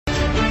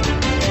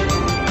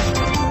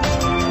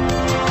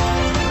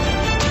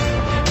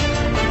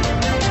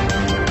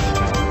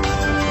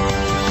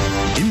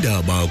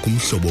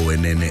kumhlobo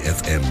wenene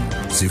FM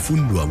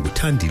zifundwa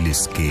nguThandile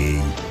Skey.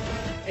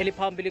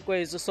 Eliphambili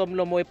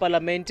Usomlomo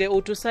wepalamente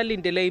uthi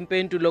usalindele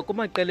impendulo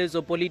kumaqela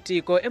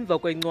ezopolitiko emva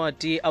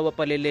kwencwadi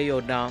ababhalele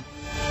yona.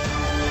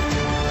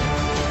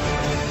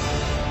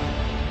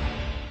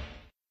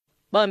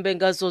 Bambe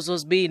ngazo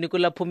zozibini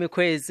kulaphuma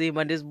ikhwezi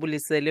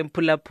mandizibulisele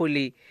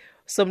mphulaphuli.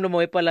 Usomlomo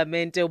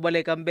wepalamente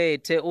ubaleka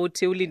Mbethe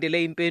uthi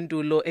ulindele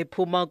impendulo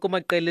ephuma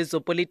kumaqela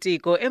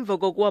ezopolitiko emva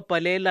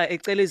kokuwabhalela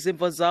ecela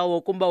izimvo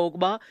zawo kumba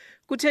wokuba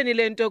kutheni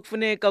lento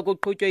kufuneka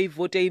kuqhutywe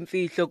ivoti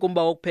eyimfihlo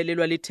kumba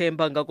wokuphelelwa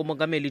lithemba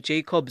ngakumongameli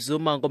Jacob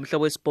Zuma ngomhla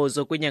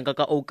wesibhozo kwinyanga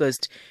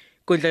ka-August.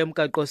 Kundla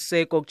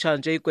yomgaqo-seko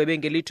kutshanje igwebe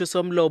ngelithi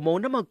Usomlomo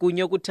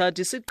unamagunya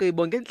okuthatha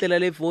isigqibo ngendlela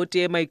levoti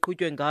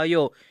emayiqhutywe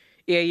ngayo.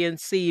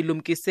 I-ANC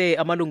ilumkise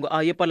amalungu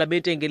ayo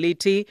epalamente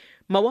ngelithi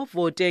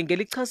mawavote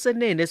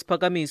ngelichasene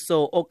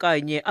nesiphakamiso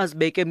okanye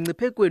azibeke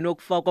emngciphekweni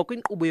wokufakwa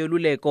kwinkqubo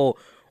yoluleko.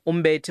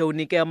 Umbethe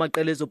unike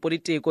amaqela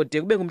ezopolitiko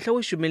de kube ngumhla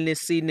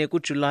we-14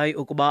 kuJulayi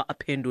ukuba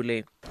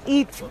aphendule.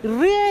 It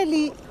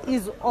really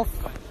is of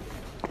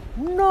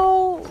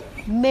no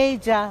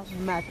major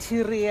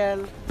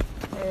material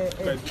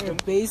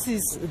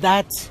basis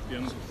that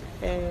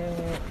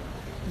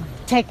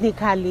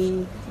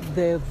technically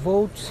the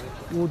vote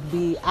would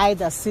be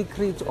either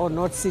secret or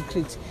not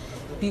secret,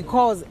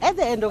 because at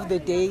the end of the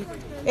day,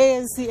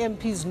 ANC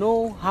MPs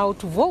know how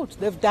to vote.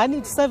 They've done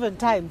it 7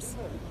 times.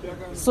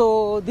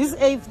 So this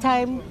 8th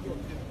time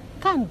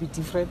can't be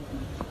different.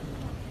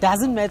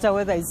 Doesn't matter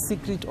whether it's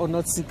secret or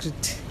not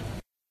secret.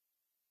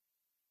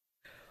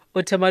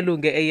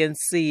 Uthamalunge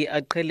ANC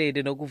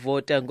aqhelene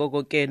nokuvota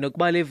ngoko ke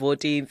nokuba le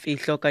voti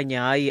imfihlo kanye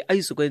hayi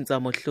ayizukwenza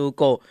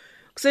mohluko.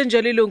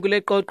 Kusenjalo ilungu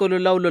leqoqo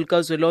lolawulo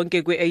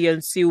likazwelonke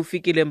kwe-ANC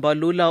ufikile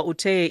Mbalula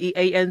uthe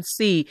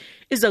i-ANC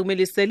iza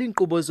kumelisela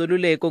inkqubo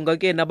zoluleko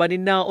ngake nabani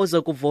na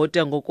oza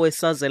kuvota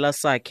ngokwesazela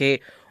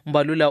sakhe.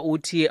 Mbalula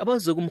uthi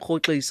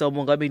abazokumrhoxisa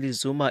umongameli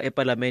Zuma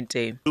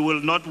epalamente. We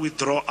will not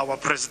withdraw our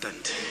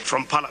president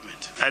from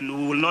parliament, and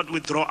we will not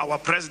withdraw our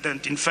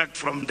president, in fact,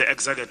 from the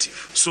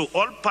executive. So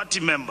all party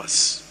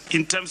members,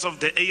 in terms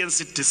of the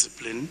ANC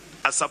discipline,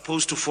 are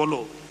supposed to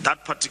follow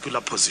that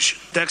particular position.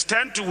 The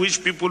extent to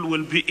which people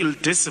will be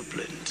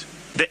ill-disciplined,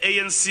 the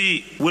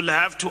ANC will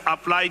have to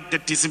apply the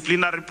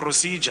disciplinary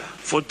procedure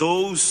for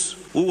those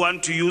who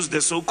want to use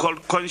the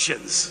so-called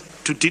conscience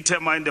to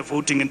determine the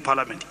voting in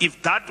parliament. If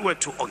that were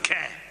to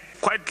occur,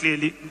 quite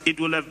clearly, it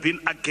will have been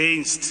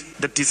against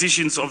the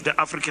decisions of the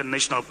African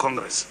National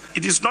Congress.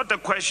 It is not a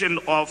question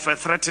of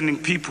threatening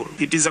people.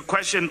 It is a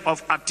question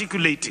of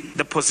articulating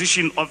the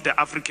position of the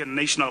African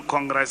National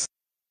Congress.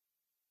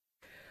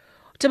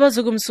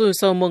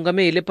 Tabazukumsusa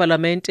umongameli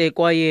epalamente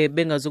kwaye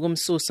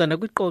bengazukumsusa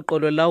nakwiqoqo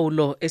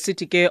lolawulo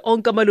esithi ke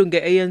onke amalungu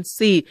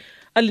e-ANC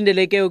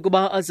alindeleke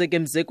ukuba azeke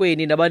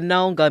emzekweni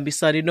nabanawo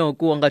ongahambisani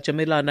noku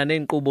angajamelana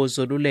neenkqubo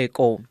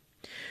zoluleko.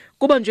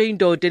 Kuba nje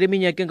indoda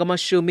leminyaka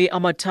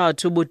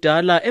engamashumi-30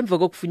 ubudala emva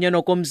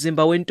kokufunyanwa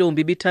komzimba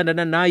wentombi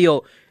bithandana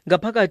nayo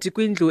ngaphakathi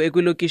kwindlu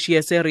ekwilokishi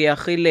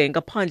yaseRiagile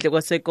ngaphandle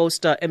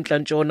kwaseCosta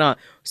eMntla-Ntshona.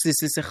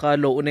 Sisi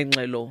Serhalo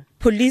unengxelo.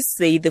 Police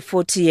say the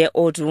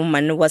 40-year-old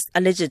woman was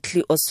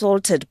allegedly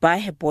assaulted by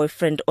her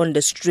boyfriend on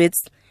the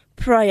streets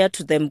prior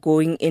to them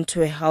going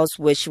into a house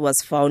where she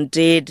was found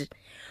dead.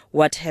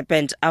 What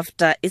happened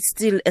after is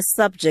still a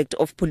subject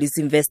of police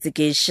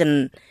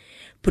investigation.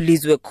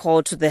 Police were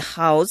called to the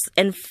house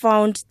and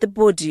found the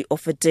body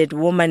of a dead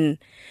woman.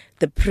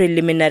 The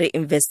preliminary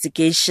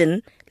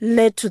investigation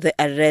led to the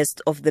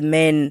arrest of the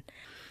man.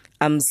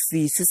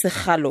 Sisi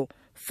Serhalo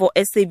for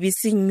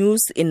SABC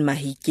News in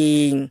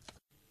Mahikeng.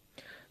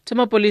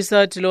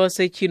 Tamapolisa athi lo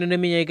wasetyhini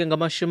neminyaka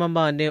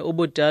engamashumi-40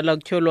 ubudala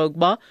kutyholwa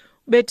ukuba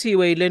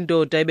bethiwe ile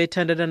ndoda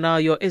ebethandana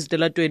nayo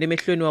ezitalatweni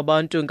emehlweni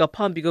wabantu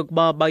ngaphambi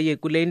kokuba baye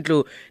kule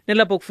ndlu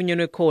nelapho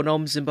kufunyenwe khona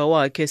umzimba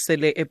wakhe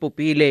sele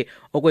ebhubhile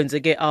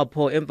okwenzeke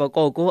apho emva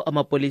koko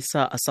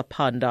amapolisa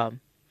asaphanda.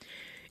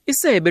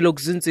 Isebe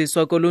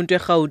lokuzinziswa koluntu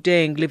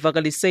eGauteng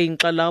livakalise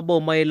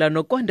inkxalabo mayelana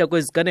nokwanda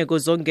kweziganeko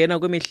zongena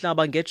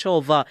kwemihlaba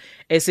ngetshova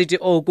esithi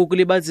oku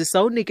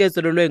kulibazisa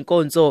unikezelo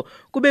lweenkonzo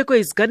kubekho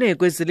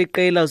iziganeko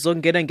eziliqela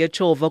zongena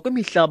ngetshova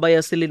kwimihlaba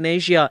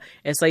yaseLenasia,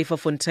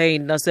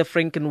 eSyferfontein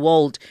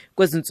naseFrankenwald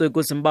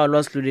kwezintsuku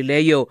zimbalwa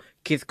zidlulileyo.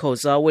 Keith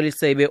Khoza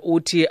welisebe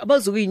uthi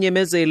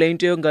abazukuyinyemezela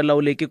into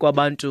yongalawuleki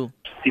kwabantu.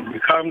 It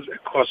becomes a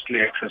costly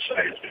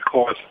exercise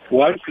because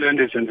once land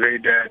is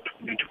invaded,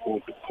 we need to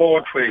go to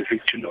court for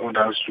eviction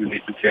orders, we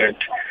need to get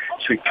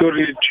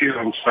security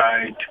on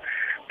site,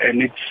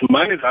 and it's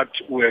money that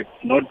we're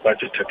not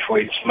budgeted for.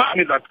 It's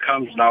money that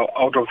comes now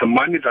out of the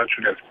money that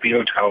should have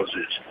built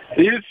houses.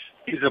 This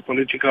is a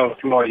political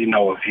flaw in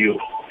our view,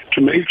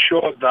 to make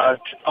sure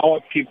that our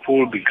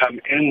people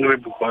become angry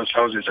because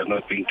houses are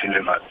not being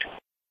delivered.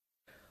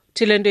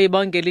 Thilento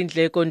ibangela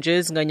indleko nje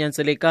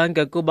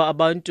ezinganyanzelekanga kuba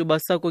abantu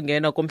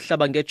basakungena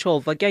komhlaba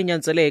ngetshova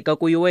kuyanyanzeleka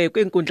kuyiwe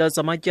kwiinkundla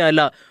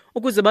zamatyala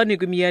ukuze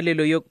banikwe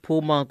imiyalelo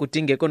yokuphuma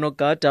kudingeka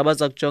nogada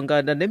abaza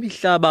kujongana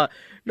nemihlaba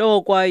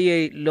lowo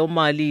kwaye lo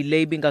mali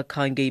le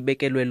ibingakhange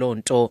ibekelwe loo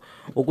nto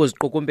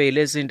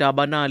ukuziqukumbela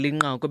ezindaba nalo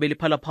inqaku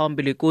beliphala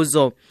phambili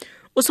kuzo.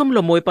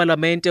 Usomlomo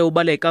wepalamente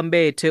ubaleka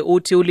mbethe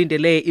uthi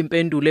ulindele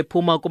impendulo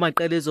ephuma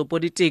kumaqela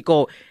ezopolitiko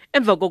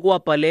emva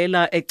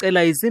kokuwabhalela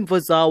ecela izimvo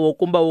zawo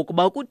kumba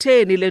ukuba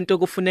kutheni lento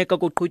kufuneka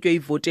kuqhutywe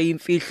ivoti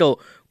eyimfihlo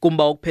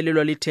kumba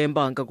ukuphelelwa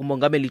lithemba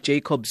ngakumongameli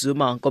Jacob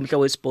Zuma ngomhla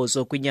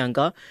wesibhozo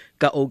kwinyanga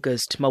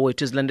ka-August.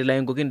 Mawethu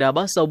ezilandelayo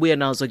ngokindaba sawubuya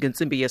nazo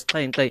ngentsimbi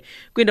yesixhenxe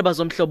kwiindaba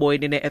zomhlobo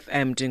wenene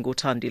FM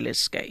ndinguthandile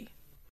Skay.